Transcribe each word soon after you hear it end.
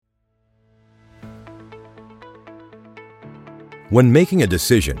When making a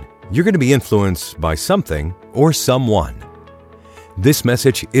decision, you're going to be influenced by something or someone. This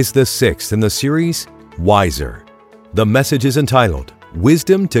message is the sixth in the series, Wiser. The message is entitled,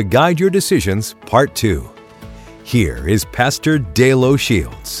 Wisdom to Guide Your Decisions, Part 2. Here is Pastor Dale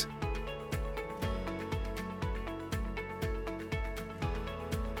O'Shields.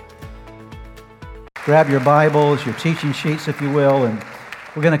 Grab your Bibles, your teaching sheets, if you will, and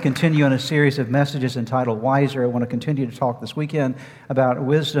we're going to continue in a series of messages entitled Wiser. I want to continue to talk this weekend about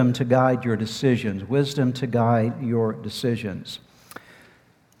wisdom to guide your decisions. Wisdom to guide your decisions.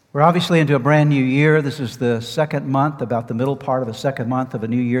 We're obviously into a brand new year. This is the second month, about the middle part of the second month of a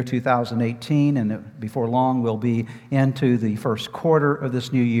new year, 2018, and before long we'll be into the first quarter of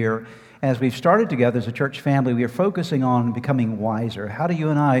this new year. As we've started together as a church family, we are focusing on becoming wiser. How do you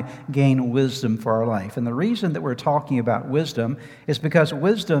and I gain wisdom for our life? And the reason that we're talking about wisdom is because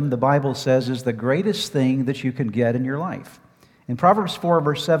wisdom, the Bible says, is the greatest thing that you can get in your life. In Proverbs 4,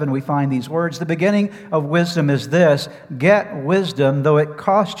 verse 7, we find these words, "The beginning of wisdom is this, get wisdom, though it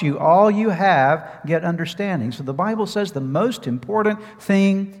cost you all you have, get understanding." So the Bible says the most important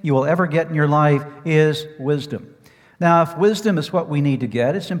thing you will ever get in your life is wisdom. Now, if wisdom is what we need to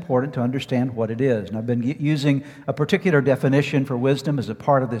get, it's important to understand what it is. And I've been using a particular definition for wisdom as a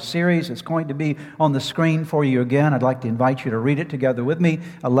part of this series. It's going to be on the screen for you again. I'd like to invite you to read it together with me,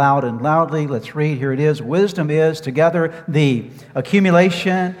 aloud and loudly. Let's read. Here it is. Wisdom is, together, the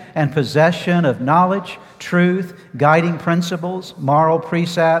accumulation and possession of knowledge, truth, guiding principles, moral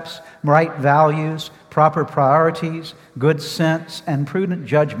precepts, right values, proper priorities, good sense, and prudent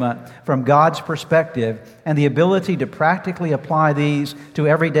judgment from God's perspective, and the ability to practically apply these to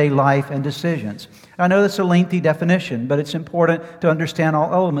everyday life and decisions. I know that's a lengthy definition, but it's important to understand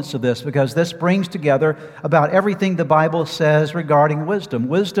all elements of this because this brings together about everything the Bible says regarding wisdom.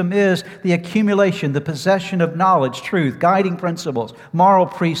 Wisdom is the accumulation, the possession of knowledge, truth, guiding principles, moral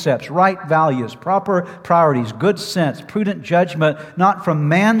precepts, right values, proper priorities, good sense, prudent judgment, not from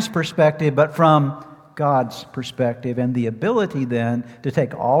man's perspective, but from God's perspective, and the ability then to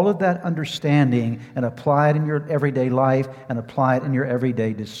take all of that understanding and apply it in your everyday life and apply it in your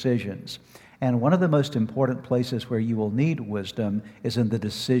everyday decisions. And one of the most important places where you will need wisdom is in the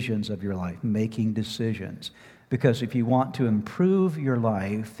decisions of your life, making decisions. Because if you want to improve your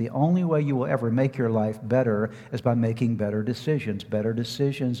life, the only way you will ever make your life better is by making better decisions. Better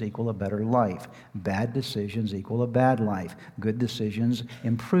decisions equal a better life. Bad decisions equal a bad life. Good decisions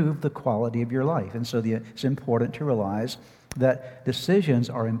improve the quality of your life. And so it's important to realize that decisions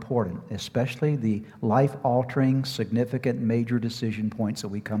are important, especially the life-altering, significant, major decision points that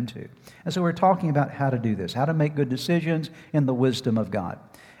we come to. And so we're talking about how to do this, how to make good decisions in the wisdom of God.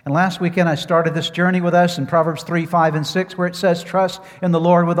 And last weekend I started this journey with us in Proverbs 3, 5, and 6, where it says, "Trust in the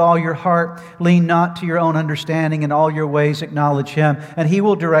Lord with all your heart, lean not to your own understanding, in all your ways acknowledge Him, and He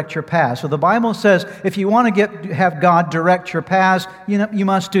will direct your path." So the Bible says if you want to have God direct your paths, you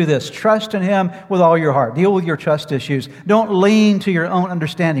must do this. Trust in Him with all your heart. Deal with your trust issues. Don't lean to your own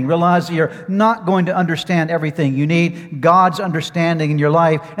understanding. Realize that you're not going to understand everything. You need God's understanding in your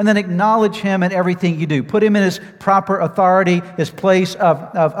life, and then acknowledge Him in everything you do. Put Him in His proper authority, His place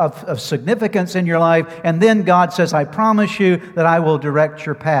of significance in your life, and then God says, "I promise you that I will direct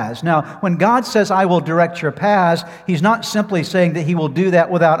your paths." Now, when God says, "I will direct your paths," He's not simply saying that He will do that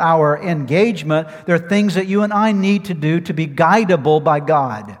without our engagement. There are things that you and I need to do to be guidable by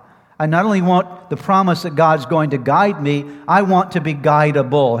God. I not only want the promise that God's going to guide me, I want to be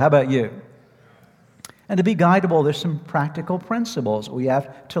guidable. How about you? And to be guidable, there's some practical principles we have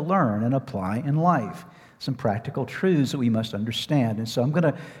to learn and apply in life. Some practical truths that we must understand. And so I'm going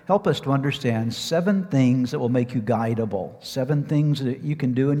to help us to understand 7 things that will make you guidable. 7 things that you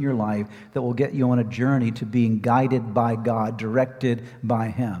can do in your life that will get you on a journey to being guided by God, directed by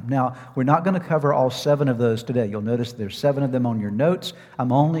Him. Now, we're not going to cover all 7 of those today. You'll notice there's 7 of them on your notes.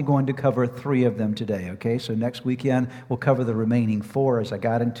 I'm only going to cover 3 of them today, okay? So next weekend, we'll cover the remaining 4. As I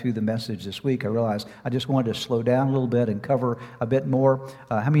got into the message this week, I realized I just wanted to slow down a little bit and cover a bit more.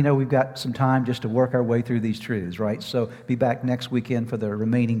 How many know we've got some time just to work our way through these truths, right? So be back next weekend for the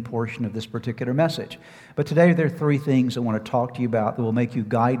remaining portion of this particular message. But today there are 3 things I want to talk to you about that will make you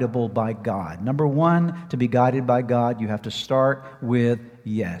guidable by God. Number 1, to be guided by God, you have to start with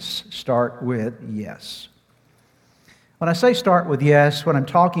yes. Start with yes. When I say start with yes, what I'm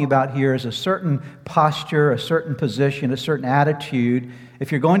talking about here is a certain posture, a certain position, a certain attitude.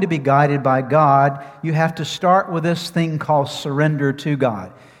 If you're going to be guided by God, you have to start with this thing called surrender to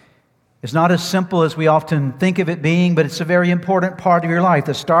God. It's not as simple as we often think of it being, but it's a very important part of your life.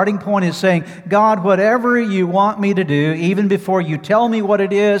 The starting point is saying, God, whatever you want me to do, even before you tell me what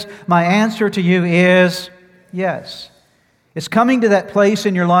it is, my answer to you is yes. It's coming to that place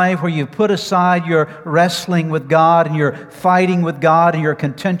in your life where you've put aside your wrestling with God and your fighting with God and your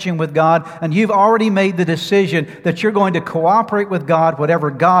contention with God, and you've already made the decision that you're going to cooperate with God.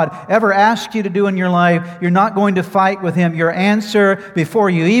 Whatever God ever asks you to do in your life, you're not going to fight with Him. Your answer, before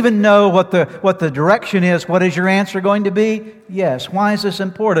you even know what the direction is, what is your answer going to be? Yes. Why is this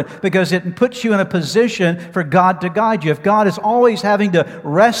important? Because it puts you in a position for God to guide you. If God is always having to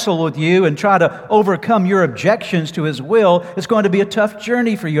wrestle with you and try to overcome your objections to His will, it's going to be a tough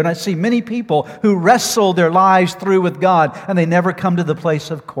journey for you. And I see many people who wrestle their lives through with God, and they never come to the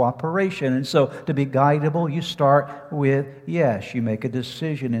place of cooperation. And so to be guidable, you start with yes. You make a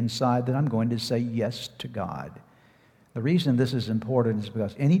decision inside that I'm going to say yes to God. The reason this is important is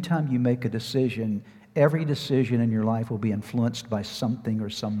because anytime you make a decision, every decision in your life will be influenced by something or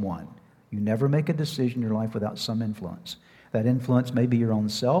someone. You never make a decision in your life without some influence. That influence may be your own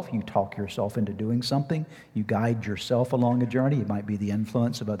self. You talk yourself into doing something. You guide yourself along a journey. It might be the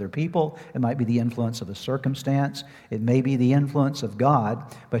influence of other people. It might be the influence of a circumstance. It may be the influence of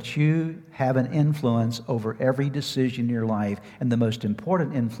God. But you have an influence over every decision in your life. And the most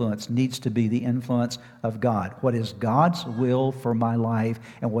important influence needs to be the influence of God. What is God's will for my life?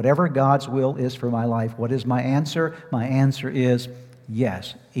 And whatever God's will is for my life, what is my answer? My answer is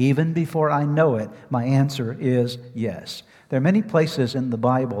yes. Even before I know it, my answer is yes. There are many places in the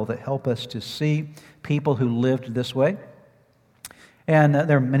Bible that help us to see people who lived this way. And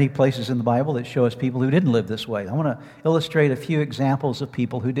there are many places in the Bible that show us people who didn't live this way. I want to illustrate a few examples of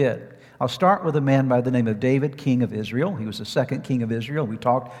people who did. I'll start with a man by the name of David, king of Israel. He was the second king of Israel. We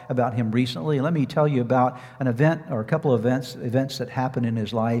talked about him recently. And let me tell you about an event or a couple of events that happened in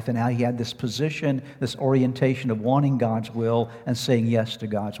his life and how he had this position, this orientation of wanting God's will and saying yes to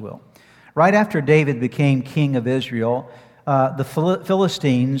God's will. Right after David became king of Israel, the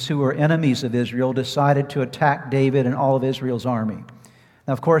Philistines, who were enemies of Israel, decided to attack David and all of Israel's army.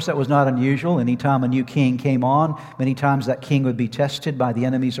 Now, of course, that was not unusual. Anytime a new king came on, many times that king would be tested by the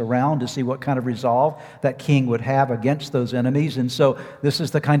enemies around to see what kind of resolve that king would have against those enemies. And so this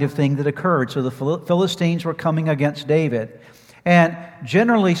is the kind of thing that occurred. So the Philistines were coming against David. And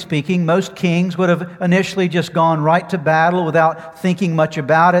generally speaking, most kings would have initially just gone right to battle without thinking much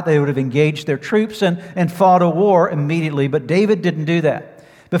about it. They would have engaged their troops and fought a war immediately. But David didn't do that.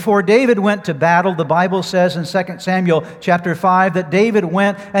 Before David went to battle, the Bible says in 2 Samuel chapter 5 that David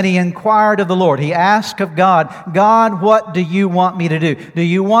went and he inquired of the Lord. He asked of God, God, what do you want me to do? Do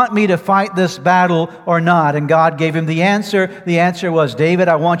you want me to fight this battle or not? And God gave him the answer. The answer was, David,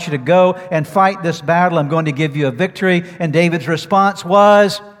 I want you to go and fight this battle. I'm going to give you a victory. And David's response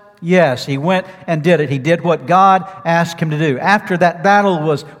was, yes, he went and did it. He did what God asked him to do. After that battle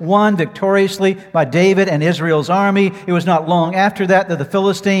was won victoriously by David and Israel's army, it was not long after that that the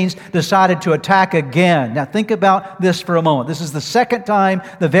Philistines decided to attack again. Now think about this for a moment. This is the second time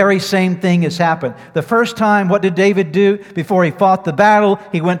the very same thing has happened. The first time, what did David do before he fought the battle?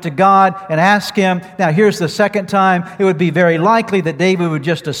 He went to God and asked Him. Now here's the second time. It would be very likely that David would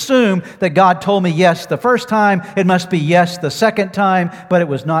just assume that God told me yes the first time. It must be yes the second time, but it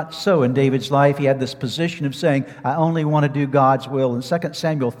was not so in David's life. He had this position of saying, I only want to do God's will. And 2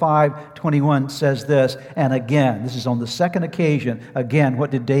 Samuel 5:21 says this, and again, this is on the second occasion, again,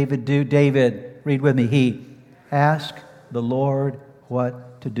 what did David do? David, read with me, he asked the Lord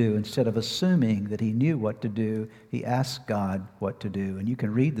what to do. Instead of assuming that he knew what to do, he asked God what to do. And you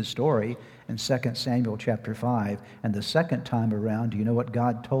can read the story in 2 Samuel chapter 5. And the second time around, do you know what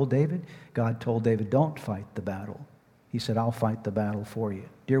God told David? God told David, don't fight the battle. He said, I'll fight the battle for you.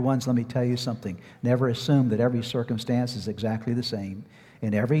 Dear ones, let me tell you something. Never assume that every circumstance is exactly the same.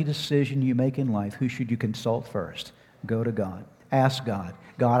 In every decision you make in life, who should you consult first? Go to God. Ask God,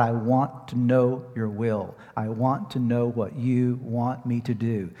 God, I want to know your will. I want to know what you want me to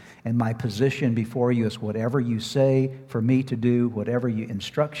do. And my position before you is whatever you say for me to do, whatever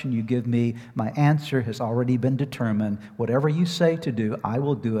instruction you give me, my answer has already been determined. Whatever you say to do, I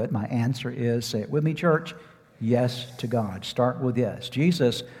will do it. My answer is, say it with me, church, yes to God. Start with yes.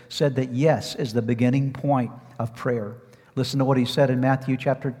 Jesus said that yes is the beginning point of prayer. Listen to what he said in Matthew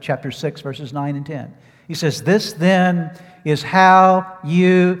chapter 6, verses 9 and 10. He says, this then is how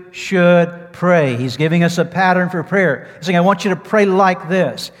you should pray. He's giving us a pattern for prayer. He's saying, I want you to pray like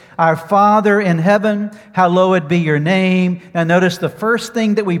this. Our Father in heaven, hallowed be your name. Now notice the first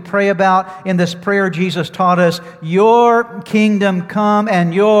thing that we pray about in this prayer Jesus taught us, your kingdom come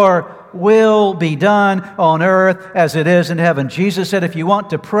and your will be done on earth as it is in heaven. Jesus said if you want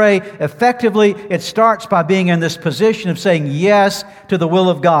to pray effectively, it starts by being in this position of saying yes to the will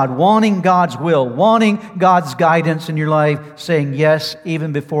of God, wanting God's will, wanting God's guidance in your life, saying yes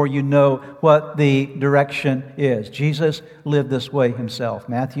even before you know what the direction is. Jesus lived this way himself.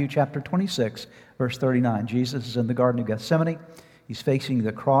 Matthew chapter 26, verse 39. Jesus is in the Garden of Gethsemane. He's facing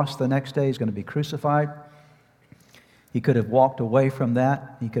the cross the next day. He's going to be crucified. He could have walked away from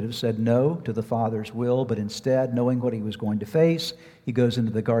that. He could have said no to the Father's will, but instead, knowing what he was going to face, he goes into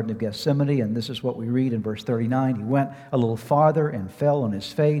the Garden of Gethsemane, and this is what we read in verse 39. He went a little farther and fell on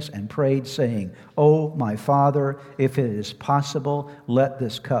his face and prayed, saying, "Oh, my Father, if it is possible, let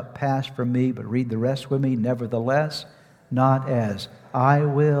this cup pass from me." But read the rest with me. "Nevertheless, not as I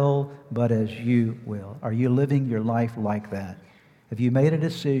will, but as you will." Are you living your life like that? Have you made a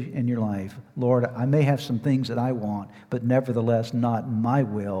decision in your life, Lord, I may have some things that I want, but nevertheless not my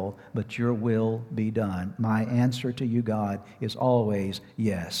will, but your will be done. My answer to you, God, is always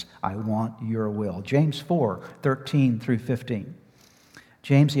yes, I want your will. James 4, 13 through 15.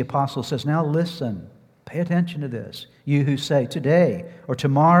 James the Apostle says, now listen, pay attention to this. You who say, today or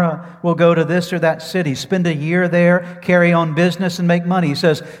tomorrow we'll go to this or that city, spend a year there, carry on business and make money. He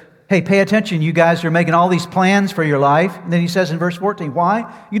says, hey, pay attention, you guys are making all these plans for your life. And then he says in verse 14,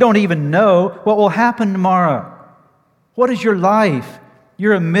 why? You don't even know what will happen tomorrow. What is your life?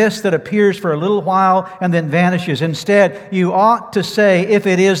 You're a mist that appears for a little while and then vanishes. Instead, you ought to say, if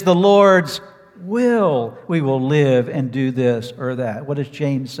it is the Lord's will, we will live and do this or that. What is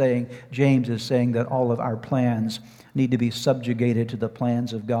James saying? James is saying that all of our plans need to be subjugated to the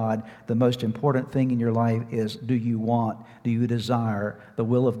plans of God. The most important thing in your life is, do you want, do you desire the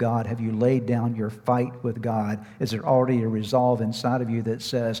will of God? Have you laid down your fight with God? Is there already a resolve inside of you that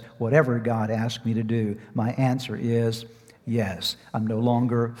says, whatever God asks me to do, my answer is yes. I'm no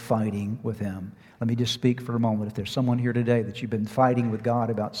longer fighting with Him. Let me just speak for a moment. If there's someone here today that you've been fighting with God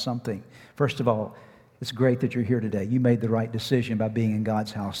about something, first of all, it's great that you're here today. You made the right decision by being in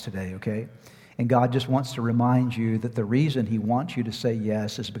God's house today, okay? And God just wants to remind you that the reason He wants you to say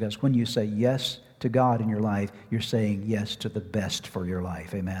yes is because when you say yes to God in your life, you're saying yes to the best for your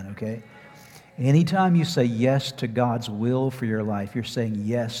life. Amen, okay? Anytime you say yes to God's will for your life, you're saying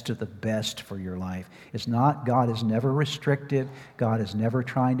yes to the best for your life. It's not, God is never restrictive. God is never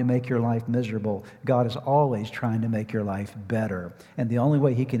trying to make your life miserable. God is always trying to make your life better. And the only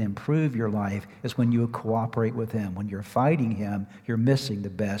way He can improve your life is when you cooperate with Him. When you're fighting Him, you're missing the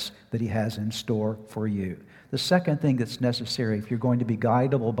best that He has in store for you. The second thing that's necessary if you're going to be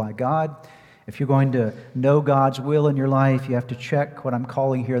guidable by God, if you're going to know God's will in your life, you have to check what I'm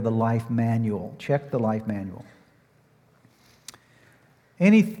calling here the life manual. Check the life manual.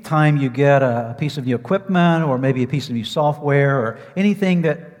 Anytime you get a piece of new equipment or maybe a piece of new software or anything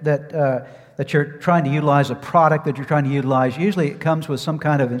that you're trying to utilize, a product that you're trying to utilize, usually it comes with some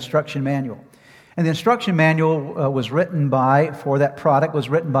kind of instruction manual. And the instruction manual for that product was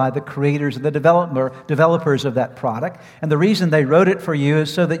written by the creators and the developers of that product. And the reason they wrote it for you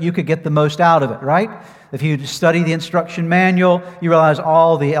is so that you could get the most out of it, right? If you study the instruction manual, you realize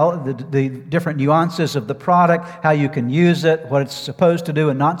all the different nuances of the product, how you can use it, what it's supposed to do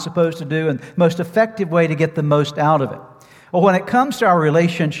and not supposed to do, and the most effective way to get the most out of it. Well, when it comes to our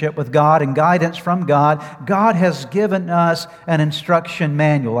relationship with God and guidance from God, God has given us an instruction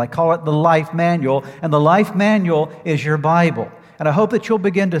manual. I call it the life manual, and the life manual is your Bible. And I hope that you'll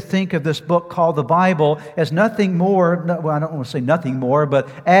begin to think of this book called the Bible as nothing more, well, I don't want to say nothing more, but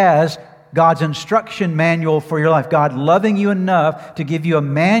as God's instruction manual for your life. God loving you enough to give you a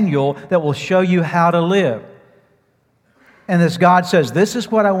manual that will show you how to live. And as God says, this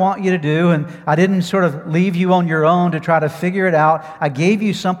is what I want you to do, and I didn't sort of leave you on your own to try to figure it out. I gave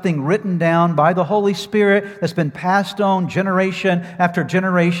you something written down by the Holy Spirit that's been passed on generation after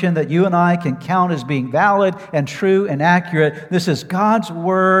generation that you and I can count as being valid and true and accurate. This is God's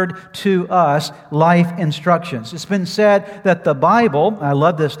Word to us, life instructions. It's been said that the Bible, I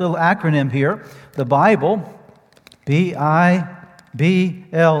love this little acronym here, the Bible, B-I-B-L-E,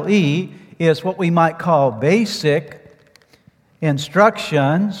 is what we might call basic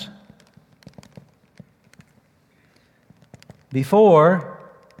instructions before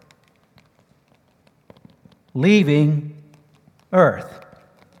leaving earth.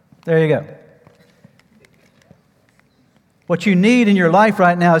 There you go. What you need in your life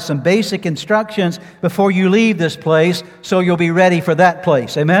right now is some basic instructions before you leave this place so you'll be ready for that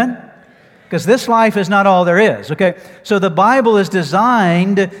place. Amen? Because this life is not all there is, okay? So the Bible is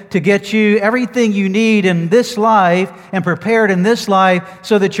designed to get you everything you need in this life and prepared in this life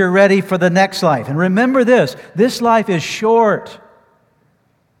so that you're ready for the next life. And remember this life is short.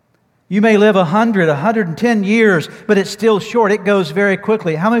 You may live 100, 110 years, but it's still short. It goes very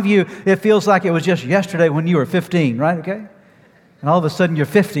quickly. How many of you, it feels like it was just yesterday when you were 15, right? Okay? And all of a sudden you're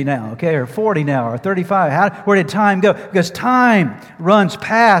 50 now, okay, or 40 now, or 35. Where did time go? Because time runs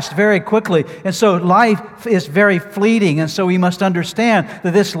past very quickly. And so life is very fleeting. And so we must understand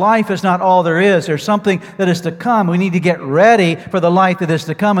that this life is not all there is. There's something that is to come. We need to get ready for the life that is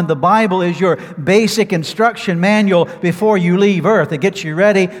to come. And the Bible is your basic instruction manual before you leave earth. It gets you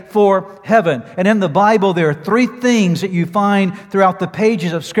ready for heaven. And in the Bible, there are 3 things that you find throughout the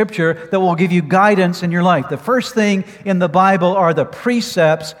pages of Scripture that will give you guidance in your life. The first thing in the Bible are the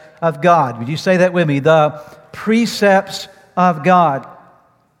precepts of God. Would you say that with me? The precepts of God.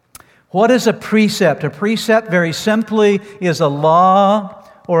 What is a precept? A precept, very simply, is a law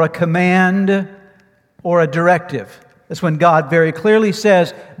or a command or a directive. That's when God very clearly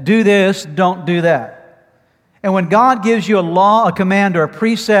says, do this, don't do that. And when God gives you a law, a command, or a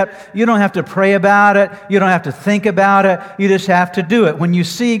precept, you don't have to pray about it. You don't have to think about it. You just have to do it. When you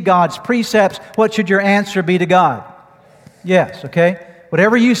see God's precepts, what should your answer be to God? Yes, okay?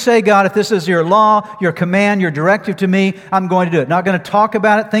 Whatever you say, God, if this is your law, your command, your directive to me, I'm going to do it. Not going to talk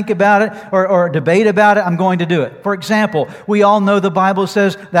about it, think about it, or debate about it. I'm going to do it. For example, we all know the Bible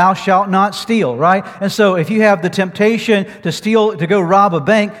says, thou shalt not steal, right? And so if you have the temptation to steal, to go rob a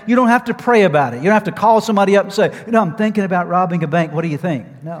bank, you don't have to pray about it. You don't have to call somebody up and say, I'm thinking about robbing a bank. What do you think?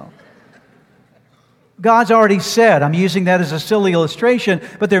 No. God's already said, I'm using that as a silly illustration,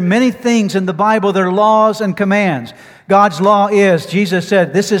 but there are many things in the Bible that are laws and commands. God's law is, Jesus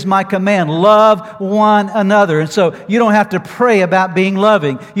said, this is my command, love one another. And so you don't have to pray about being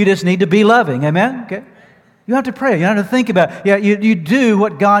loving. You just need to be loving. Amen? Okay. You don't have to pray. You don't have to think about it. Yeah, you do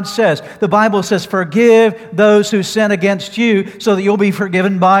what God says. The Bible says, forgive those who sin against you so that you'll be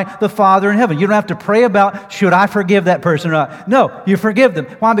forgiven by the Father in heaven. You don't have to pray about, should I forgive that person or not? No, you forgive them.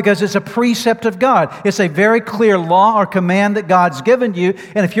 Why? Because it's a precept of God. It's a very clear law or command that God's given you.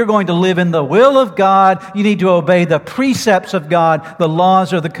 And if you're going to live in the will of God, you need to obey the precepts of God, the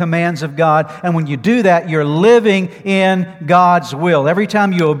laws or the commands of God. And when you do that, you're living in God's will. Every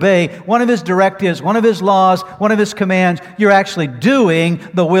time you obey one of His directives, one of His laws, one of His commands, you're actually doing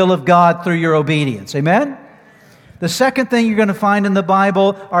the will of God through your obedience. Amen? The second thing you're going to find in the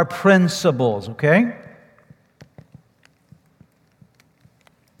Bible are principles, okay?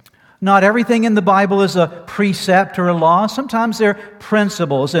 Not everything in the Bible is a precept or a law. Sometimes they're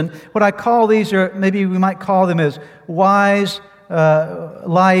principles. And what I call these, or maybe we might call them, as wise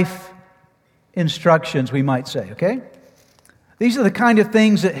life instructions, we might say, okay? These are the kind of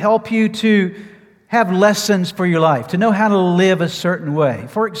things that help you to have lessons for your life, to know how to live a certain way.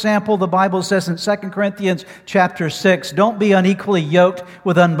 For example, the Bible says in 2 Corinthians chapter 6, don't be unequally yoked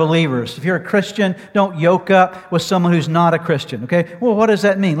with unbelievers. If you're a Christian, don't yoke up with someone who's not a Christian, okay? Well, what does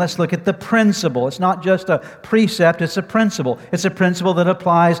that mean? Let's look at the principle. It's not just a precept, it's a principle. It's a principle that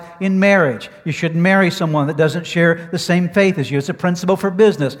applies in marriage. You shouldn't marry someone that doesn't share the same faith as you. It's a principle for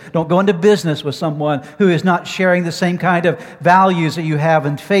business. Don't go into business with someone who is not sharing the same kind of values that you have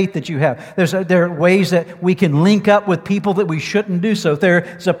and faith that you have. There are ways that we can link up with people that we shouldn't do so.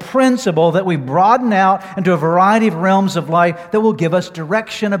 There's a principle that we broaden out into a variety of realms of life that will give us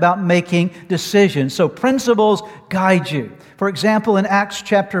direction about making decisions. So principles guide you. For example, in Acts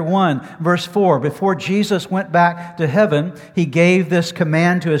chapter 1, verse 4, before Jesus went back to heaven, He gave this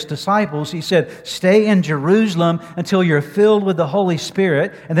command to His disciples. He said, stay in Jerusalem until you're filled with the Holy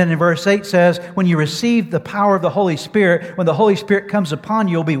Spirit. And then in verse 8 says, when you receive the power of the Holy Spirit, when the Holy Spirit comes upon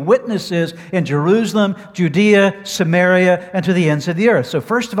you, you'll be witnesses in Jerusalem, Judea, Samaria, and to the ends of the earth. So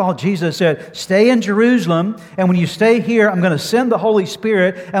first of all, Jesus said, stay in Jerusalem, and when you stay here, I'm going to send the Holy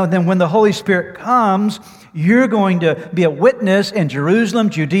Spirit, and then when the Holy Spirit comes, you're going to be a witness in Jerusalem,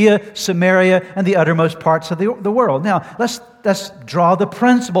 Judea, Samaria, and the uttermost parts of the world. Now, let's draw the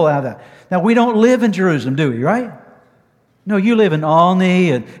principle out of that. Now, we don't live in Jerusalem, do we, right? No, you live in Olney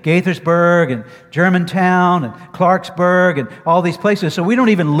and Gaithersburg and Germantown and Clarksburg and all these places. So we don't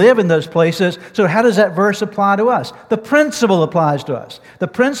even live in those places. So how does that verse apply to us? The principle applies to us. The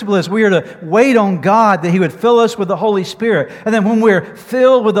principle is we are to wait on God that He would fill us with the Holy Spirit. And then when we're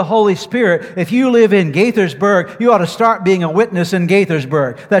filled with the Holy Spirit, if you live in Gaithersburg, you ought to start being a witness in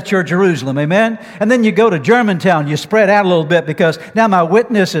Gaithersburg. That's your Jerusalem, amen? And then you go to Germantown, you spread out a little bit because now my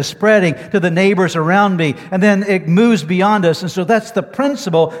witness is spreading to the neighbors around me. And then it moves beyond us. And so that's the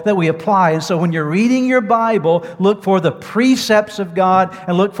principle that we apply. And so when you're reading your Bible, look for the precepts of God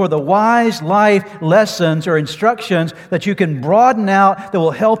and look for the wise life lessons or instructions that you can broaden out that will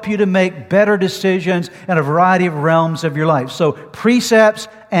help you to make better decisions in a variety of realms of your life. So precepts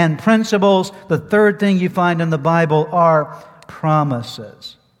and principles. The third thing you find in the Bible are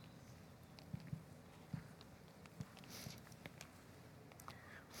promises.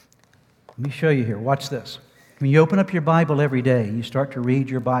 Let me show you here. Watch this. When you open up your Bible every day, you start to read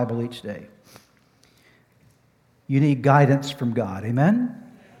your Bible each day. You need guidance from God. Amen?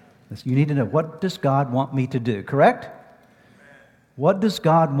 You need to know, what does God want me to do? Correct? What does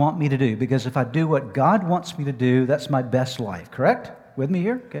God want me to do? Because if I do what God wants me to do, that's my best life. Correct? With me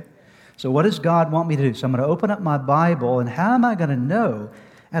here? Okay. So what does God want me to do? So I'm going to open up my Bible, and how am I going to know,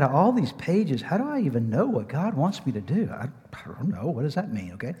 out of all these pages, how do I even know what God wants me to do? I don't know. What does that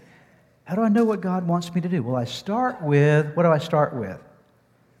mean? Okay. How do I know what God wants me to do? Well, I start with, what do I start with?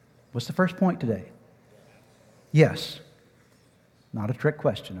 What's the first point today? Yes. Not a trick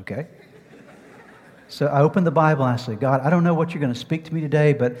question, okay? So I open the Bible and I say, God, I don't know what you're going to speak to me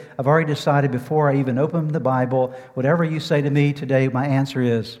today, but I've already decided before I even open the Bible, whatever you say to me today, my answer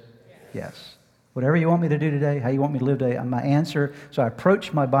is yes. Whatever you want me to do today, how you want me to live today, my answer. So I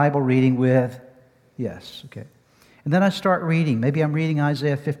approach my Bible reading with yes, okay? And then I start reading. Maybe I'm reading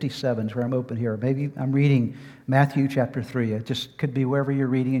Isaiah 57 is where I'm open here. Maybe I'm reading Matthew chapter 3. It just could be wherever you're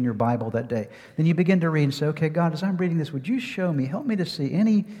reading in your Bible that day. Then you begin to read and say, okay, God, as I'm reading this, would you show me, help me to see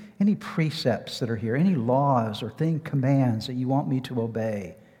any precepts that are here, any laws or commands that you want me to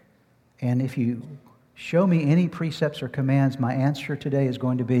obey? And if you show me any precepts or commands, my answer today is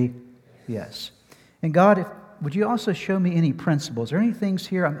going to be yes. And God, would you also show me any principles? Are there any things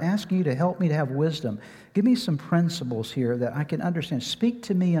here I'm asking you to help me to have wisdom? Give me some principles here that I can understand. Speak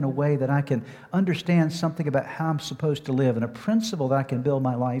to me in a way that I can understand something about how I'm supposed to live and a principle that I can build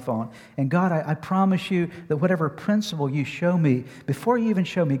my life on. And God, I promise you that whatever principle you show me, before you even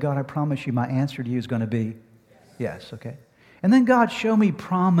show me, God, I promise you my answer to you is going to be yes, okay? And then God, show me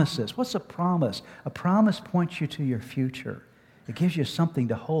promises. What's a promise? A promise points you to your future. It gives you something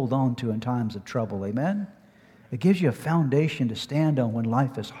to hold on to in times of trouble, amen? It gives you a foundation to stand on when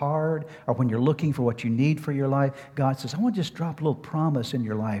life is hard or when you're looking for what you need for your life. God says, I want to just drop a little promise in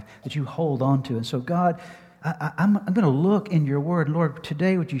your life that you hold on to. And so, God, I'm going to look in your word. Lord,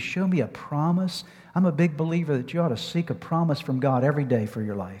 today would you show me a promise? I'm a big believer that you ought to seek a promise from God every day for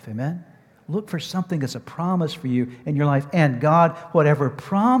your life. Amen? Look for something that's a promise for you in your life. And God, whatever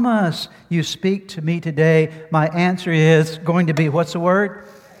promise you speak to me today, my answer is going to be, what's the word?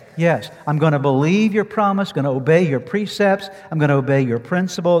 Yes, I'm going to believe your promise, going to obey your precepts, I'm going to obey your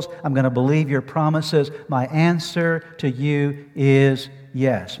principles, I'm going to believe your promises. My answer to you is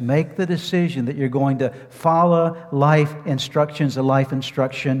yes. Make the decision that you're going to follow life instructions, the life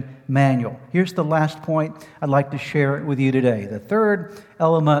instruction manual. Here's the last point I'd like to share with you today. The third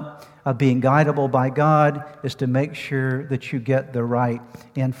element of being guidable by God is to make sure that you get the right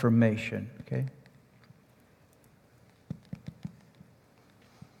information, okay?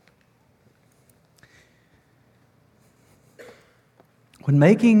 When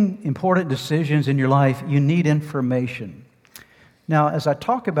making important decisions in your life, you need information. Now, as I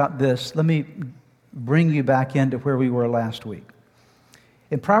talk about this, let me bring you back into where we were last week.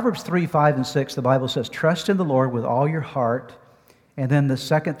 In Proverbs 3, 5, and 6, the Bible says, trust in the Lord with all your heart. And then the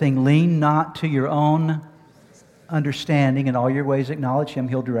second thing, lean not to your own understanding. In all your ways acknowledge Him,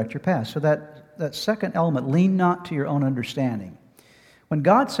 He'll direct your path. So that second element, lean not to your own understanding. When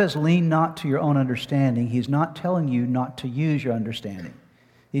God says lean not to your own understanding, He's not telling you not to use your understanding.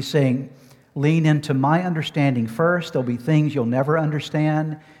 He's saying lean into my understanding first. There'll be things you'll never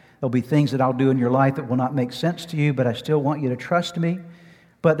understand. There'll be things that I'll do in your life that will not make sense to you, but I still want you to trust me.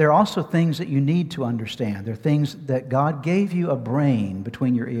 But there are also things that you need to understand. There are things that God gave you a brain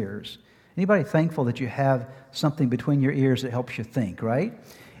between your ears. Anybody thankful that you have something between your ears that helps you think, right?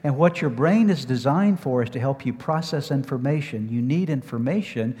 And what your brain is designed for is to help you process information. You need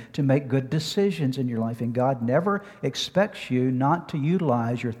information to make good decisions in your life. And God never expects you not to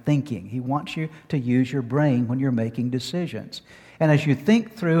utilize your thinking. He wants you to use your brain when you're making decisions. And as you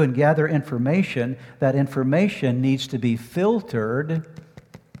think through and gather information, that information needs to be filtered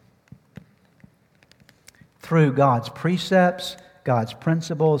through God's precepts, God's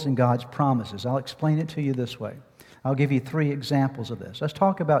principles, and God's promises. I'll explain it to you this way. I'll give you 3 examples of this. Let's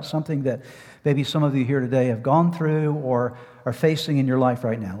talk about something that maybe some of you here today have gone through or are facing in your life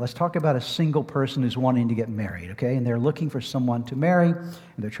right now. Let's talk about a single person who's wanting to get married, okay? And they're looking for someone to marry, and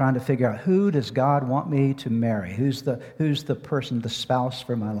they're trying to figure out, who does God want me to marry? Who's the person, the spouse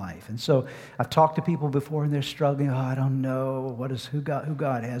for my life? And so I've talked to people before, and they're struggling. Oh, I don't know. Who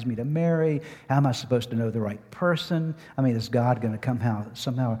God has me to marry? How am I supposed to know the right person? I mean, is God going to come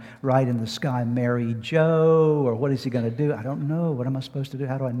somehow right in the sky marry Joe? Or what is He going to do? I don't know. What am I supposed to do?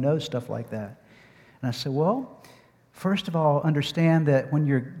 How do I know stuff like that? And I said, well, first of all, understand that when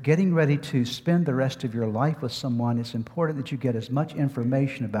you're getting ready to spend the rest of your life with someone, it's important that you get as much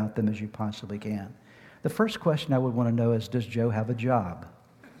information about them as you possibly can. The first question I would want to know is, does Joe have a job?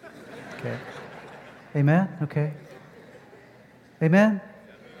 Okay. Amen? Okay. Amen?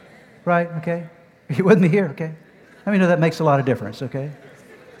 Right? Okay. Are you with me here? Okay. I mean, that makes a lot of difference, okay?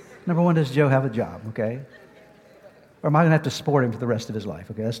 Number one, does Joe have a job, okay? Or am I going to have to support him for the rest of his life,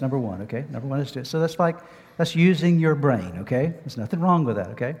 okay? That's number one, okay? Number one is, so that's using your brain, okay? There's nothing wrong with that,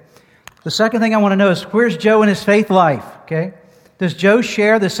 okay? The second thing I want to know is, where's Joe in his faith life, okay? Does Joe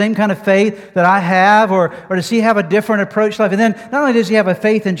share the same kind of faith that I have, or does he have a different approach to life? And then, not only does he have a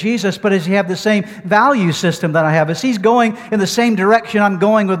faith in Jesus, but does he have the same value system that I have? Is he going in the same direction I'm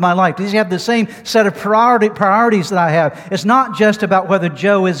going with my life? Does he have the same set of priorities that I have? It's not just about whether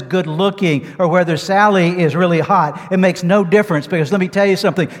Joe is good looking or whether Sally is really hot. It makes no difference, because let me tell you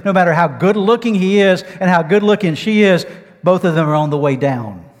something. No matter how good looking he is and how good looking she is, both of them are on the way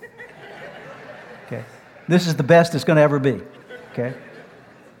down. Okay? This is the best it's going to ever be. Okay?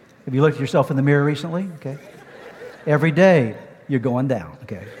 Have you looked at yourself in the mirror recently? Okay? Every day, you're going down.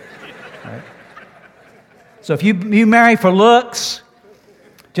 Okay? All right? So if you marry for looks,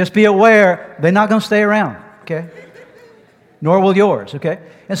 just be aware, they're not going to stay around. Okay? Nor will yours. Okay?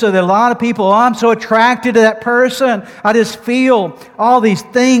 And so there are a lot of people, I'm so attracted to that person. I just feel all these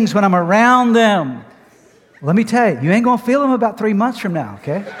things when I'm around them. Let me tell you, you ain't going to feel them about 3 months from now.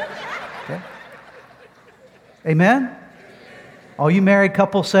 Okay? Okay? Amen? All you married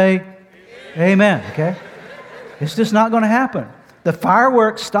couples say, amen, okay? It's just not going to happen. The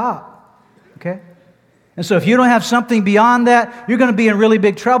fireworks stop, okay? And so if you don't have something beyond that, you're going to be in really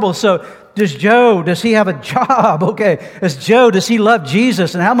big trouble. So does he have a job? Okay. Does he love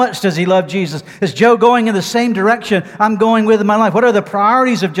Jesus? And how much does he love Jesus? Is Joe going in the same direction I'm going with in my life? What are the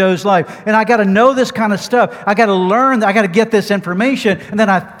priorities of Joe's life? And I got to know this kind of stuff. I got to learn. I got to get this information. And then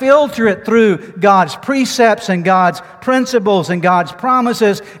I filter it through God's precepts and God's principles and God's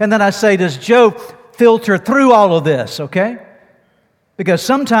promises. And then I say, does Joe filter through all of this? Okay. Because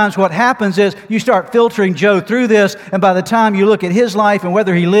sometimes what happens is you start filtering Joe through this, and by the time you look at his life and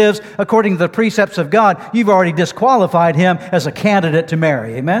whether he lives according to the precepts of God, you've already disqualified him as a candidate to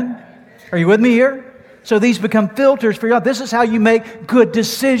marry. Amen? Are you with me here? So these become filters for God. This is how you make good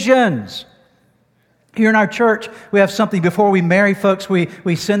decisions. Here in our church, we have something before we marry folks.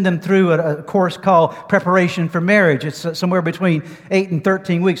 We send them through a course called Preparation for Marriage. It's somewhere between 8 and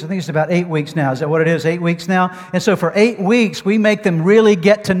 13 weeks. I think it's about 8 weeks now. Is that what it is? 8 weeks now? And so for 8 weeks, we make them really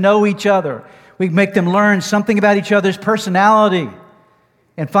get to know each other. We make them learn something about each other's personality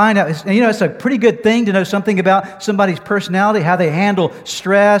and find out. It's a pretty good thing to know something about somebody's personality, how they handle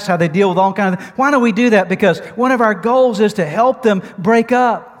stress, how they deal with all kinds of things. Why do we do that? Because one of our goals is to help them break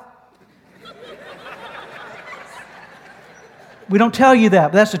up. We don't tell you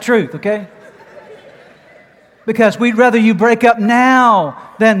that, but that's the truth, okay? Because we'd rather you break up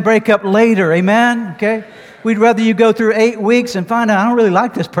now than break up later, amen? Okay? We'd rather you go through 8 weeks and find out, I don't really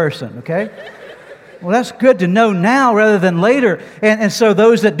like this person, okay? Well, that's good to know now rather than later. And so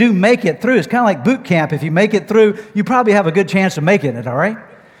those that do make it through, it's kind of like boot camp. If you make it through, you probably have a good chance of making it, all right?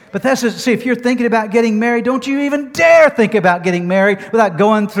 But see, if you're thinking about getting married, don't you even dare think about getting married without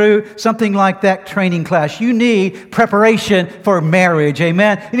going through something like that training class. You need preparation for marriage,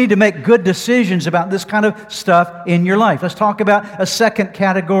 amen? You need to make good decisions about this kind of stuff in your life. Let's talk about a second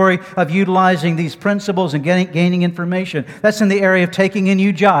category of utilizing these principles and gaining information. That's in the area of taking a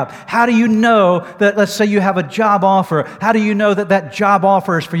new job. How do you know that, let's say you have a job offer, how do you know that that job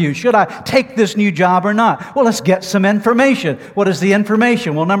offer is for you? Should I take this new job or not? Well, let's get some information. What is the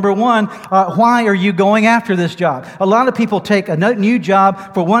information? Well, number one, why are you going after this job? A lot of people take a new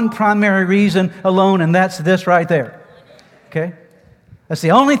job for one primary reason alone, and that's this right there. Okay? That's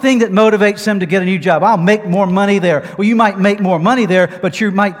the only thing that motivates them to get a new job. I'll make more money there. Well, you might make more money there, but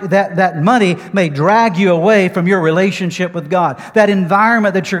that money may drag you away from your relationship with God. That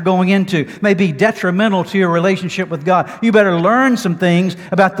environment that you're going into may be detrimental to your relationship with God. You better learn some things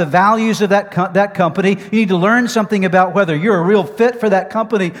about the values of that company. You need to learn something about whether you're a real fit for that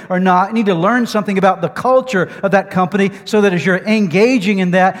company or not. You need to learn something about the culture of that company so that as you're engaging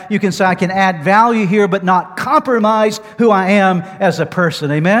in that, you can say, I can add value here, but not compromise who I am as a person.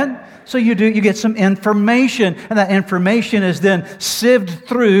 Amen? So you get some information, and that information is then sieved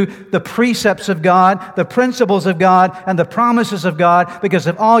through the precepts of God, the principles of God, and the promises of God, because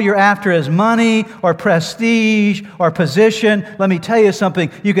if all you're after is money or prestige or position, let me tell you something,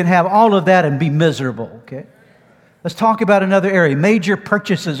 you can have all of that and be miserable, okay? Let's talk about another area, major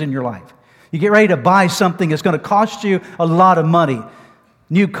purchases in your life. You get ready to buy something that's going to cost you a lot of money.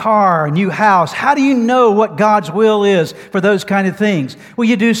 New car, new house. How do you know what God's will is for those kind of things? Well,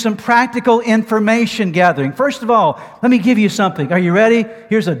 you do some practical information gathering. First of all, let me give you something. Are you ready?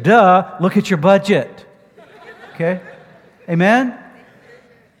 Here's a look at your budget. Okay? Amen?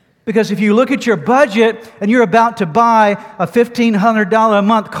 Because if you look at your budget and you're about to buy a $1,500 a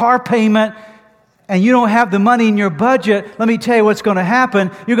month car payment and you don't have the money in your budget, let me tell you what's going to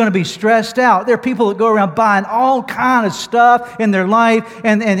happen. You're going to be stressed out. There are people that go around buying all kind of stuff in their life,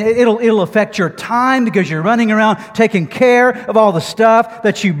 and it'll affect your time because you're running around taking care of all the stuff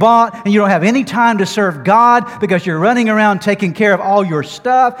that you bought, and you don't have any time to serve God because you're running around taking care of all your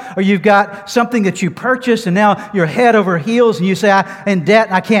stuff, or you've got something that you purchased and now you're head over heels and you say, I'm in debt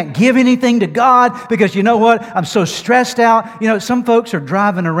and I can't give anything to God because you know what? I'm so stressed out. You know, some folks are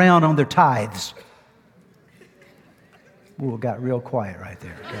driving around on their tithes. Ooh, it got real quiet right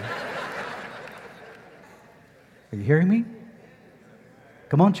there. Okay? Are you hearing me?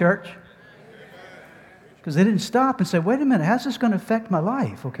 Come on, church. Because they didn't stop and say, wait a minute, how's this going to affect my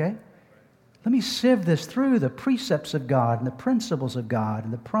life, okay? Let me sieve this through the precepts of God and the principles of God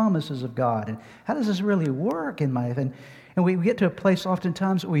and the promises of God. And how does this really work in my life? And we get to a place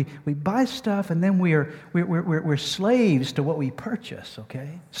oftentimes that we buy stuff and then we're slaves to what we purchase,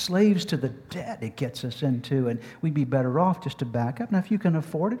 okay? Slaves to the debt it gets us into, and we'd be better off just to back up. Now, if you can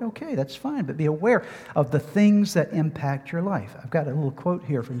afford it, okay, that's fine, but be aware of the things that impact your life. I've got a little quote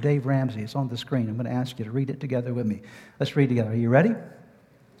here from Dave Ramsey. It's on the screen. I'm going to ask you to read it together with me. Let's read together. Are you ready?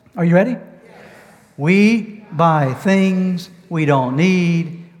 Are you ready? Yes. We buy things we don't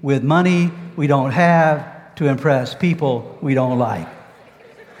need with money we don't have to impress people we don't like.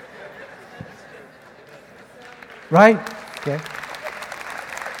 Right? Okay.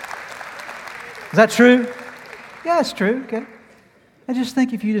 Is that true? Yeah, it's true. Okay. I just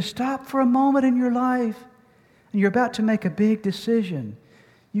think if you just stop for a moment in your life and you're about to make a big decision,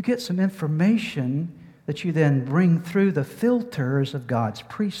 you get some information that you then bring through the filters of God's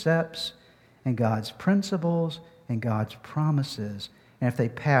precepts and God's principles and God's promises. And if they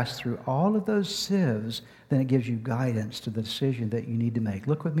pass through all of those sieves, then it gives you guidance to the decision that you need to make.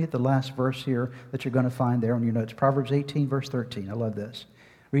 Look with me at the last verse here that you're going to find there on your notes. Proverbs 18, verse 13. I love this.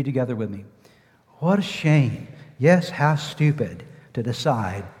 Read together with me. What a shame, yes, how stupid, to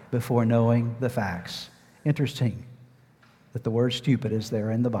decide before knowing the facts. Interesting that the word stupid is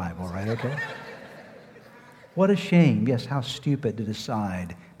there in the Bible, right? Okay. What a shame, yes, how stupid to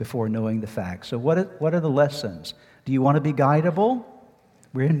decide before knowing the facts. So what are the lessons? Do you want to be guidable?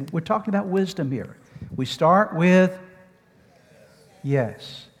 We're talking about wisdom here. We start with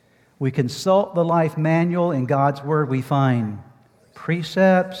yes. We consult the life manual. In God's Word we find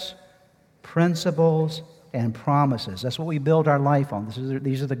precepts, principles, and promises. That's what we build our life on.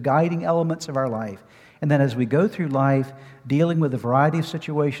 These are the guiding elements of our life. And then as we go through life, dealing with a variety of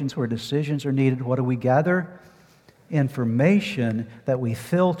situations where decisions are needed, what do we gather? Information that we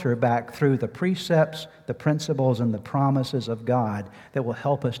filter back through the precepts, the principles, and the promises of God that will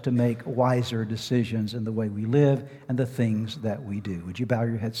help us to make wiser decisions in the way we live and the things that we do. Would you bow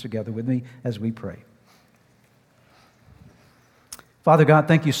your heads together with me as we pray? Father God,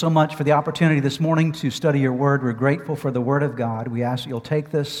 thank you so much for the opportunity this morning to study your word. We're grateful for the word of God. We ask that you'll take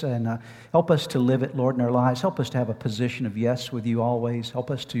this and help us to live it, Lord, in our lives. Help us to have a position of yes with you always.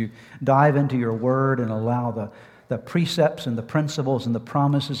 Help us to dive into your word and allow the precepts and the principles and the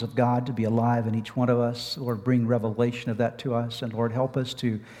promises of God to be alive in each one of us. Lord, bring revelation of that to us. And Lord, help us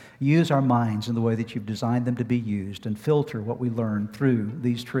to use our minds in the way that you've designed them to be used and filter what we learn through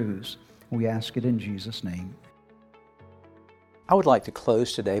these truths. We ask it in Jesus' name. I would like to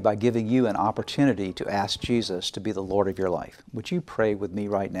close today by giving you an opportunity to ask Jesus to be the Lord of your life. Would you pray with me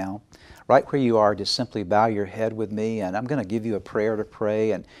right now? Right where you are, just simply bow your head with me, and I'm going to give you a prayer to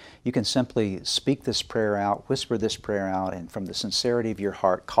pray, and you can simply speak this prayer out, whisper this prayer out, and from the sincerity of your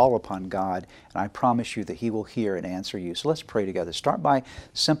heart, call upon God, and I promise you that He will hear and answer you. So let's pray together. Start by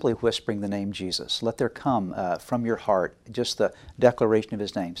simply whispering the name Jesus. Let there come from your heart just the declaration of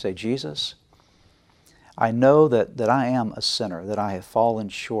His name. Say, Jesus, I know that I am a sinner, that I have fallen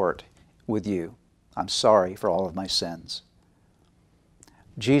short with you. I'm sorry for all of my sins.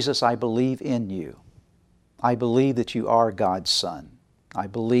 Jesus, I believe in you. I believe that you are God's Son. I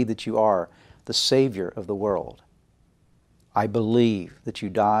believe that you are the Savior of the world. I believe that you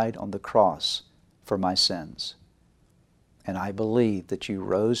died on the cross for my sins. And I believe that you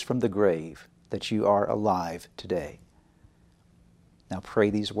rose from the grave, that you are alive today. Now pray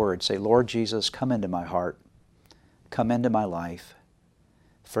these words. Say, Lord Jesus, come into my heart. Come into my life.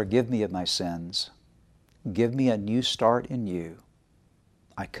 Forgive me of my sins. Give me a new start in you.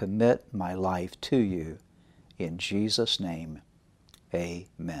 I commit my life to you. In Jesus' name,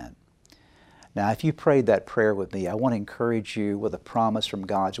 amen. Now, if you prayed that prayer with me, I want to encourage you with a promise from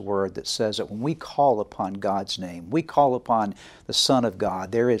God's Word that says that when we call upon God's name, we call upon the Son of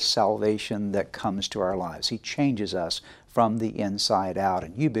God, there is salvation that comes to our lives. He changes us from the inside out,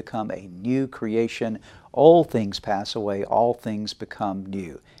 and you become a new creation. Old things pass away, all things become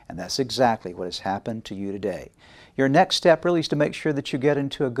new. And that's exactly what has happened to you today. Your next step really is to make sure that you get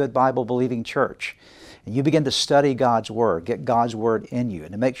into a good Bible-believing church. And you begin to study God's Word, get God's Word in you,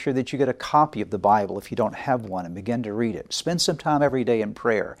 and to make sure that you get a copy of the Bible if you don't have one, and begin to read it. Spend some time every day in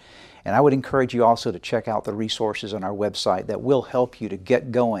prayer. And I would encourage you also to check out the resources on our website that will help you to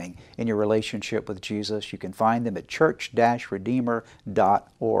get going in your relationship with Jesus. You can find them at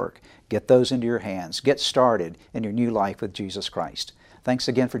church-redeemer.org. Get those into your hands. Get started in your new life with Jesus Christ. Thanks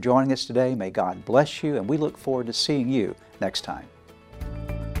again for joining us today. May God bless you, and we look forward to seeing you next time.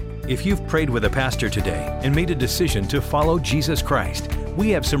 If you've prayed with a pastor today and made a decision to follow Jesus Christ,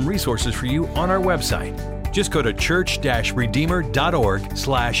 we have some resources for you on our website. Just go to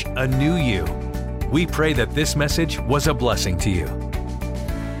church-redeemer.org/anewyou. We pray that this message was a blessing to you.